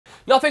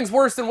Nothing's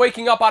worse than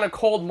waking up on a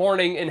cold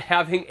morning and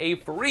having a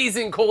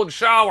freezing cold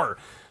shower.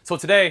 So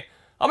today,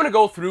 I'm going to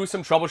go through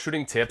some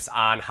troubleshooting tips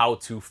on how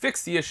to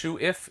fix the issue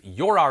if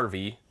your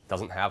RV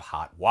doesn't have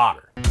hot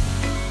water.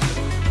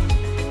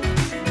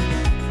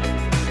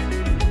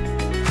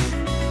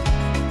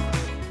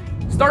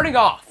 Starting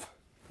off,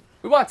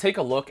 we want to take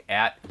a look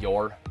at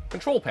your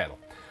control panel.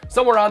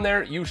 Somewhere on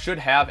there, you should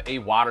have a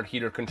water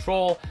heater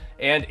control,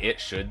 and it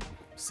should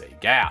say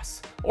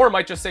gas. Or it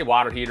might just say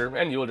water heater,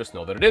 and you'll just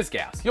know that it is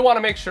gas. You'll want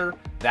to make sure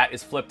that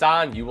is flipped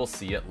on. You will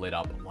see it lit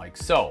up like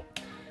so.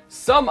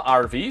 Some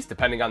RVs,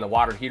 depending on the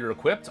water heater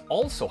equipped,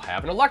 also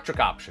have an electric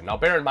option. Now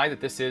bear in mind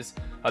that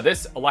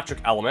this electric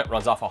element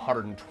runs off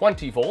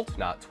 120 volt,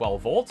 not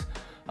 12 volt.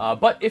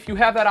 But if you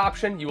have that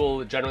option, you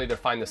will generally either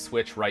find the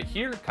switch right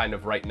here, kind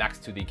of right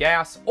next to the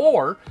gas,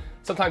 or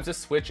sometimes this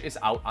switch is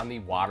out on the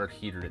water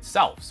heater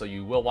itself. So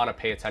you will want to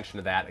pay attention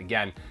to that,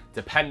 again,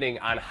 depending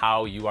on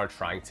how you are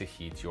trying to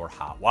heat your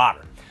hot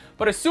water.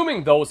 But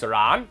assuming those are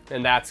on,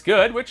 and that's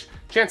good, which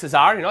chances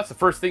are, that's the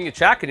first thing you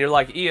check, and you're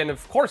like, Ian,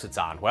 of course it's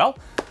on. Well,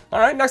 all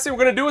right, next thing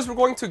we're going to do is we're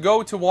going to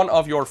go to one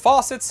of your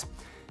faucets,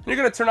 and you're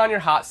going to turn on your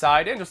hot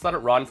side and just let it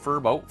run for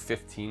about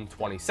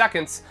 15-20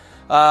 seconds.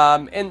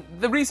 And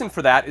the reason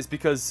for that is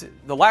because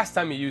the last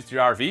time you used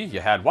your RV, you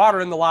had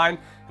water in the line,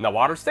 and the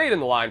water stayed in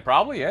the line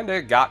probably, and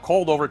it got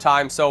cold over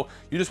time, so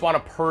you just want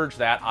to purge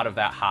that out of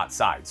that hot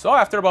side. So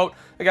after about,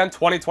 again,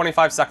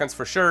 20-25 seconds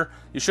for sure,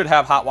 you should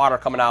have hot water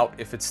coming out.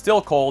 If it's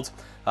still cold,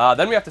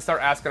 then we have to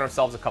start asking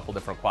ourselves a couple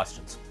different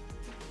questions.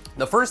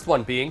 The first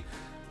one being,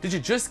 did you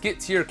just get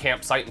to your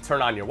campsite and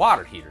turn on your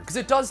water heater? Because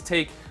it does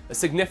take a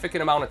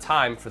significant amount of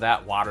time for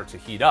that water to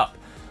heat up.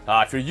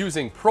 If you're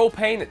using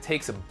propane, it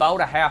takes about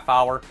a half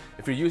hour.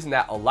 If you're using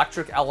that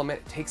electric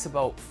element, it takes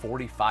about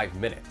 45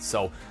 minutes.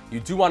 So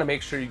you do want to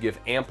make sure you give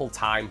ample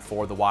time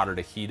for the water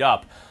to heat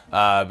up.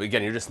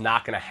 Again, you're just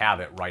not going to have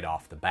it right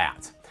off the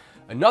bat.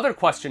 Another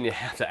question you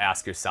have to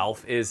ask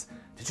yourself is,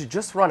 did you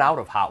just run out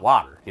of hot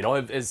water?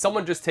 Is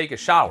someone just take a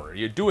shower?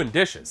 You're doing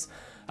dishes.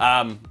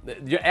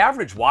 Your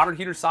average water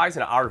heater size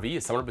in an RV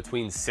is somewhere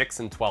between 6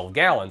 and 12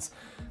 gallons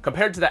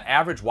compared to the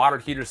average water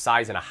heater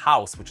size in a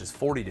house, which is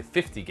 40 to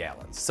 50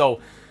 gallons. So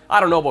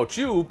I don't know about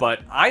you,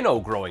 but I know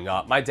growing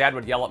up, my dad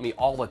would yell at me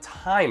all the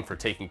time for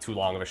taking too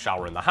long of a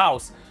shower in the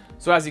house.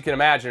 So as you can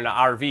imagine, in an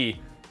RV,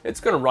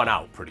 it's going to run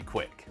out pretty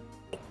quick.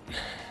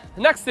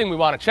 The next thing we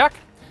want to check,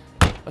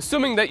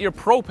 assuming that your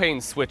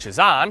propane switch is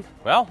on,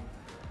 well,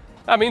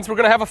 that means we're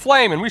going to have a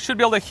flame, and we should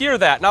be able to hear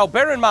that. Now,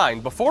 bear in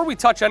mind, before we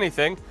touch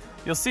anything,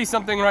 you'll see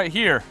something right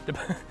here. It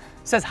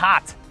says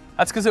hot.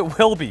 That's because it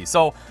will be.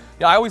 So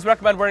I always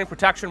recommend wearing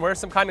protection. Wear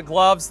some kind of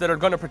gloves that are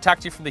going to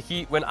protect you from the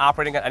heat when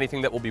operating on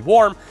anything that will be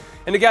warm.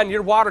 And again,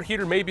 your water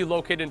heater may be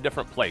located in a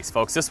different place,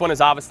 folks. This one is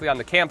obviously on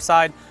the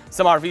campsite.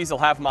 Some RVs will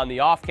have them on the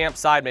off-camp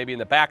side, maybe in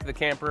the back of the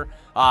camper.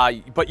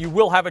 But you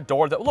will have a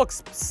door that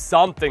looks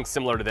something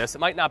similar to this. It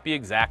might not be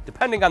exact,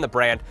 depending on the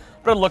brand,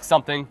 but it looks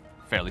something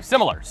fairly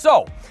similar.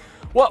 So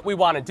what we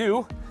want to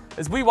do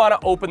is we want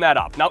to open that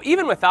up. Now,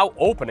 even without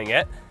opening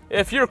it,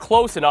 if you're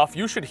close enough,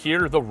 you should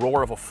hear the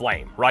roar of a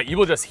flame, right? You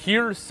will just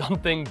hear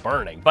something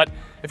burning. But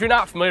if you're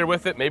not familiar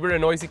with it, maybe you're in a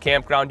noisy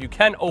campground, you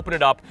can open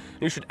it up.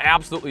 You should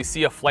absolutely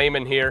see a flame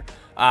in here,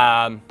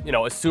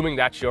 assuming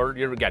that your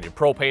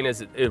propane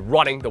is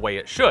running the way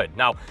it should.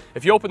 Now,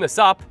 if you open this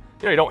up,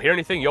 you don't hear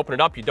anything, you open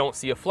it up, you don't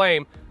see a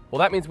flame, well,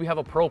 that means we have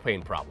a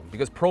propane problem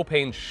because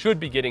propane should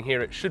be getting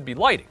here, it should be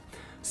lighting.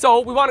 So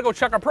we want to go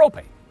check our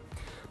propane.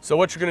 So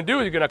what you're going to do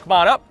is you're going to come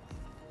on up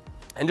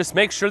and just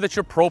make sure that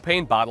your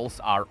propane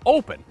bottles are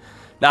open.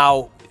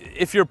 Now,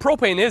 if your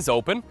propane is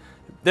open,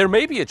 there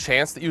may be a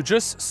chance that you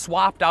just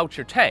swapped out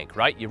your tank,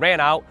 right? You ran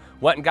out,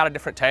 went and got a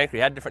different tank, or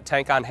you had a different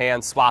tank on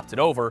hand, swapped it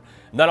over,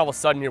 and then all of a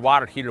sudden your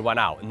water heater went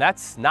out. And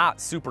that's not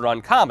super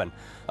uncommon.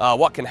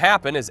 What can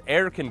happen is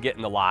air can get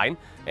in the line,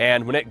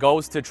 and when it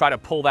goes to try to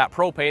pull that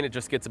propane, it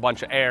just gets a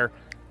bunch of air,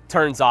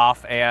 turns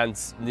off, and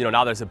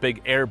now there's a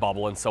big air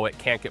bubble, and so it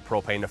can't get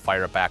propane to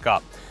fire it back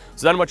up.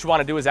 So then what you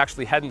want to do is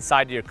actually head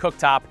inside to your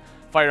cooktop,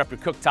 fire up your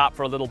cooktop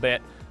for a little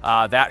bit.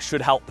 That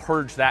should help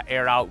purge that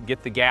air out,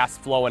 get the gas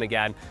flowing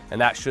again, and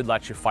that should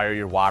let you fire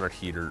your water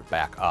heater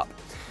back up.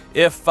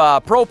 If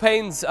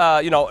propane's,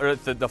 or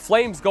the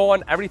flame's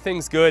going,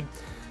 everything's good,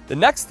 the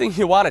next thing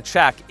you want to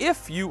check,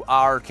 if you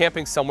are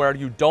camping somewhere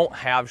you don't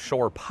have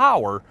shore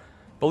power,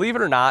 believe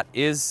it or not,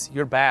 is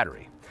your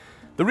battery.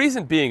 The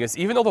reason being is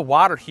even though the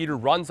water heater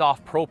runs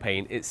off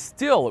propane, it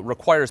still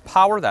requires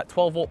power, that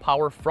 12 volt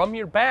power from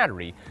your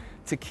battery,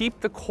 to keep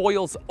the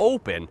coils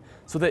open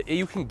so that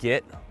you can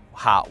get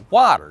hot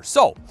water.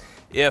 So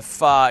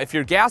if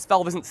your gas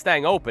valve isn't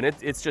staying open,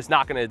 it's just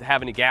not going to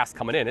have any gas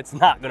coming in. It's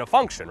not going to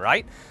function,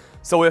 right?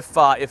 So if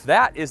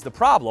that is the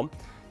problem,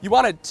 you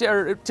want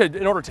to,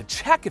 in order to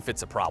check if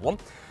it's a problem,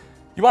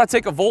 you want to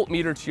take a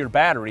voltmeter to your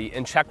battery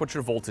and check what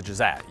your voltage is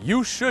at.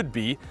 You should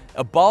be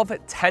above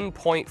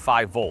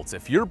 10.5 volts.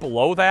 If you're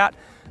below that,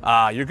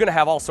 you're going to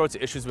have all sorts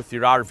of issues with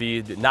your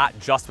RV, not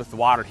just with the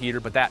water heater,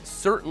 but that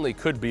certainly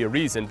could be a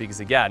reason because,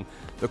 again,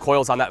 the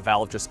coils on that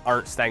valve just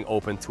aren't staying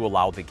open to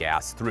allow the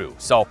gas through.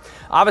 So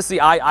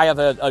obviously I have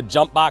a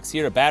jump box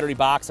here, a battery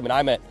box. I mean,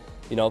 I'm at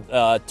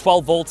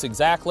 12 volts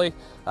exactly.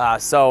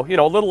 So,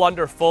 a little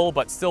under full,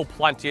 but still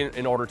plenty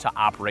in order to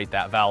operate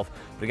that valve.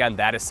 But again,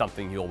 that is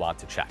something you'll want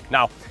to check.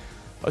 Now,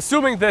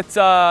 assuming that,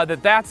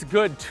 that's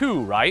good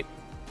too, right?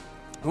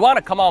 We want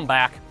to come on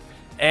back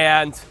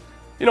and,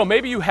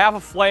 maybe you have a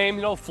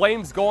flame,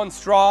 flame's going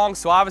strong.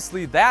 So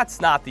obviously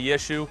that's not the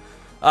issue.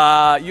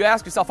 You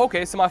ask yourself,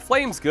 okay, so my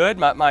flame's good.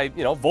 My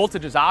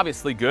voltage is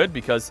obviously good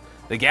because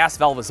the gas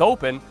valve is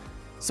open.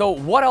 So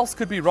what else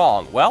could be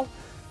wrong? Well,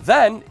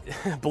 then,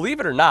 believe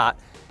it or not,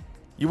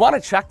 you want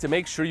to check to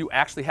make sure you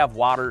actually have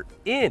water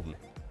in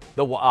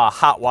the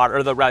hot water,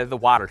 or the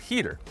water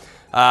heater.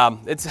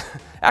 It's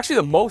actually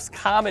the most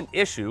common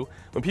issue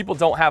when people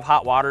don't have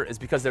hot water is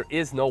because there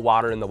is no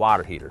water in the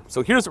water heater.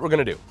 So here's what we're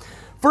going to do.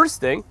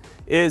 First thing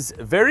is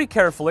very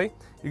carefully,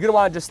 you're going to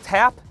want to just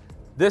tap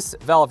this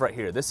valve right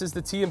here. This is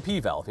the T&P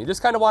valve. You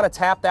just kind of want to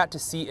tap that to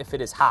see if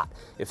it is hot.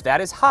 If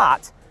that is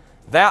hot,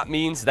 that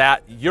means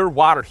that your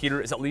water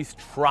heater is at least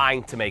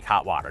trying to make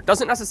hot water. It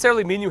doesn't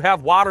necessarily mean you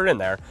have water in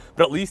there,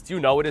 but at least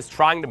it is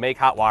trying to make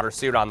hot water,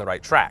 so you're on the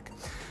right track.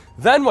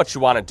 Then what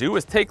you want to do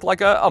is take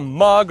like a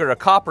mug or a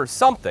cup or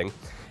something.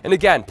 And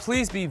again,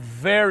 please be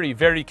very,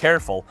 very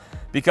careful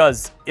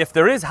because if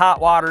there is hot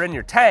water in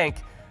your tank,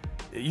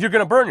 you're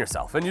going to burn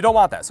yourself and you don't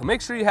want that. So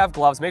make sure you have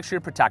gloves, make sure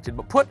you're protected,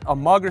 but put a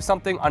mug or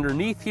something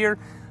underneath here.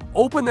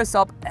 Open this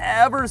up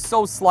ever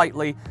so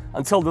slightly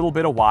until a little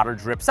bit of water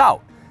drips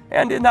out.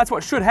 And that's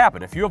what should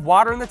happen. If you have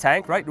water in the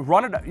tank, right,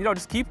 run it,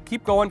 just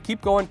keep going,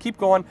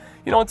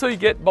 until you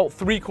get about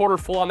 3/4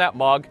 full on that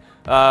mug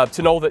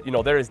to know that,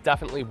 there is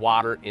definitely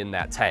water in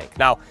that tank.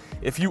 Now,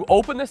 if you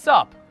open this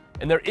up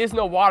and there is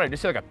no water,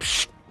 just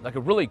like a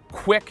really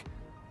quick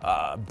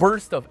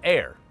burst of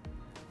air,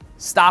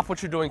 stop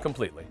what you're doing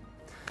completely.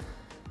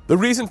 The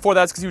reason for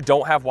that is because you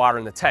don't have water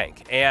in the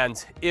tank.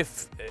 And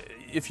if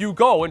you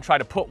go and try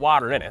to put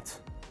water in it,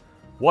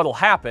 what'll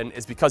happen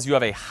is because you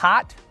have a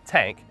hot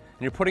tank,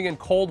 and you're putting in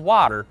cold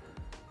water,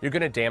 you're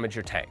going to damage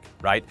your tank,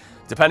 right?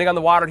 Depending on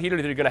the water heater,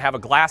 you're going to have a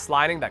glass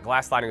lining. That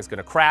glass lining is going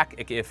to crack.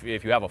 If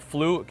you have a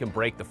flue, it can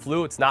break the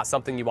flue. It's not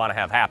something you want to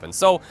have happen.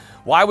 So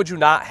why would you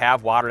not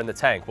have water in the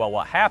tank? Well,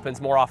 what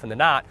happens more often than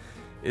not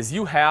is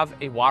you have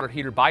a water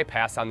heater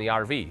bypass on the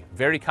RV.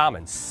 Very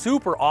common,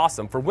 super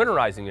awesome for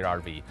winterizing your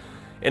RV.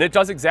 And it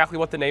does exactly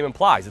what the name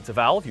implies. It's a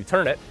valve, you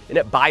turn it, and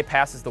it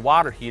bypasses the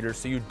water heater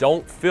so you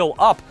don't fill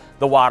up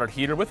the water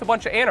heater with a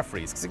bunch of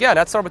antifreeze. Because again,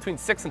 that's somewhere between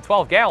 6 and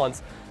 12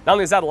 gallons. Not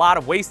only is that a lot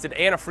of wasted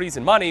antifreeze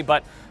and money,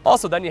 but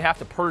also then you have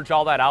to purge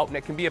all that out and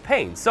it can be a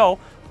pain. So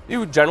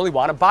you generally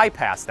want to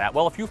bypass that.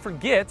 Well, if you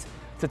forget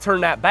to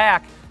turn that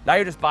back, now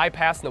you're just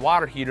bypassing the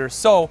water heater,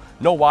 so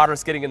no water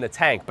is getting in the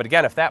tank. But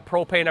again, if that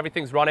propane,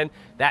 everything's running,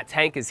 that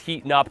tank is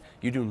heating up,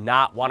 you do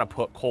not want to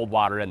put cold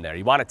water in there.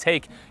 You want to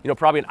take,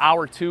 probably an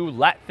hour or two,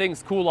 let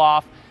things cool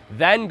off,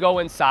 then go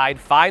inside,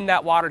 find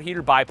that water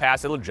heater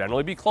bypass. It'll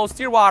generally be close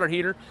to your water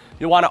heater.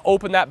 You'll want to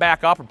open that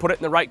back up and put it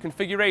in the right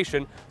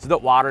configuration so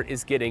that water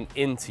is getting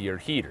into your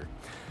heater.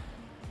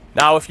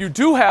 Now, if you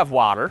do have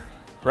water,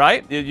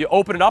 right, you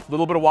open it up, a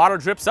little bit of water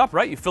drips up,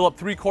 right? You fill up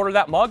 3/4 of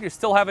that mug, you're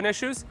still having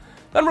issues.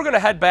 Then we're going to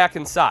head back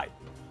inside.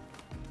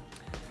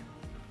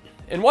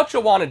 And what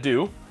you'll want to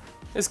do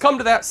is come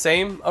to that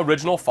same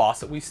original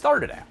faucet we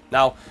started at.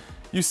 Now,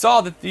 you saw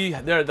that the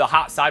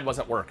hot side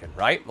wasn't working,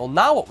 right? Well,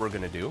 now what we're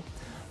going to do,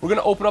 we're going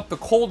to open up the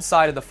cold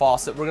side of the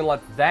faucet. We're going to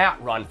let that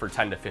run for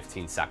 10 to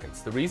 15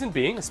 seconds. The reason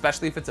being,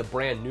 especially if it's a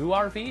brand new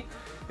RV,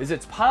 is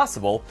it's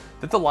possible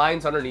that the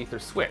lines underneath are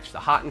switched. The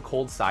hot and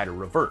cold side are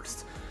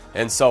reversed.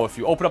 And so if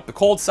you open up the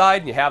cold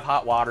side and you have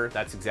hot water,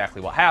 that's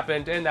exactly what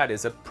happened, and that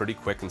is a pretty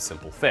quick and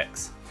simple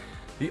fix.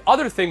 The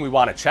other thing we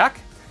want to check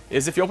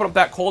is if you open up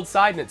that cold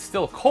side and it's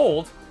still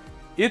cold,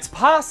 it's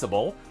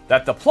possible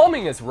that the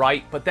plumbing is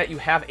right, but that you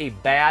have a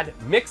bad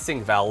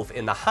mixing valve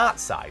in the hot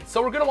side.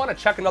 So we're going to want to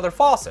check another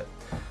faucet.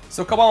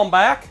 So come on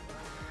back.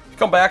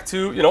 Come back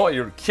to,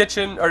 your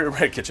kitchen, or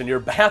your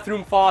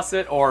bathroom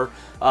faucet, or,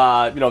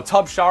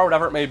 tub shower,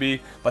 whatever it may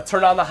be, but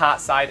turn on the hot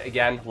side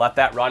again, let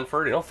that run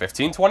for,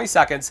 15, 20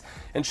 seconds,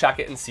 and check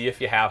it and see if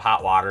you have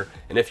hot water.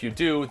 And if you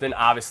do, then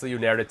obviously you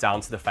narrowed it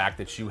down to the fact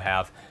that you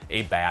have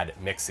a bad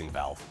mixing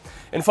valve.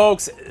 And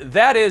folks,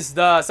 that is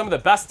some of the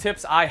best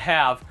tips I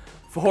have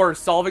for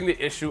solving the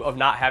issue of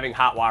not having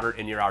hot water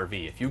in your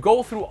RV. If you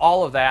go through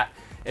all of that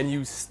and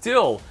you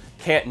still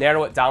can't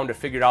narrow it down to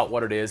figure out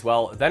what it is,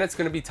 well, then it's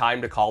going to be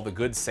time to call the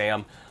Good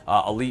Sam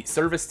Elite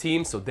Service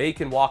Team so they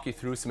can walk you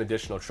through some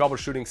additional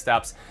troubleshooting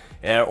steps,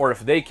 or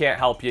if they can't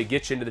help you,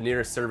 get you into the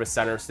nearest service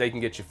center so they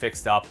can get you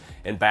fixed up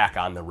and back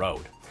on the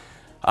road.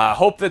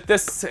 Hope that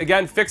this,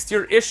 again, fixed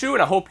your issue,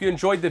 and I hope you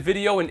enjoyed the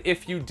video, and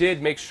if you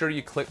did, make sure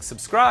you click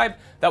subscribe.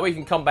 That way you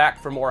can come back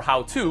for more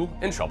how-to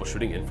and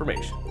troubleshooting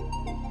information.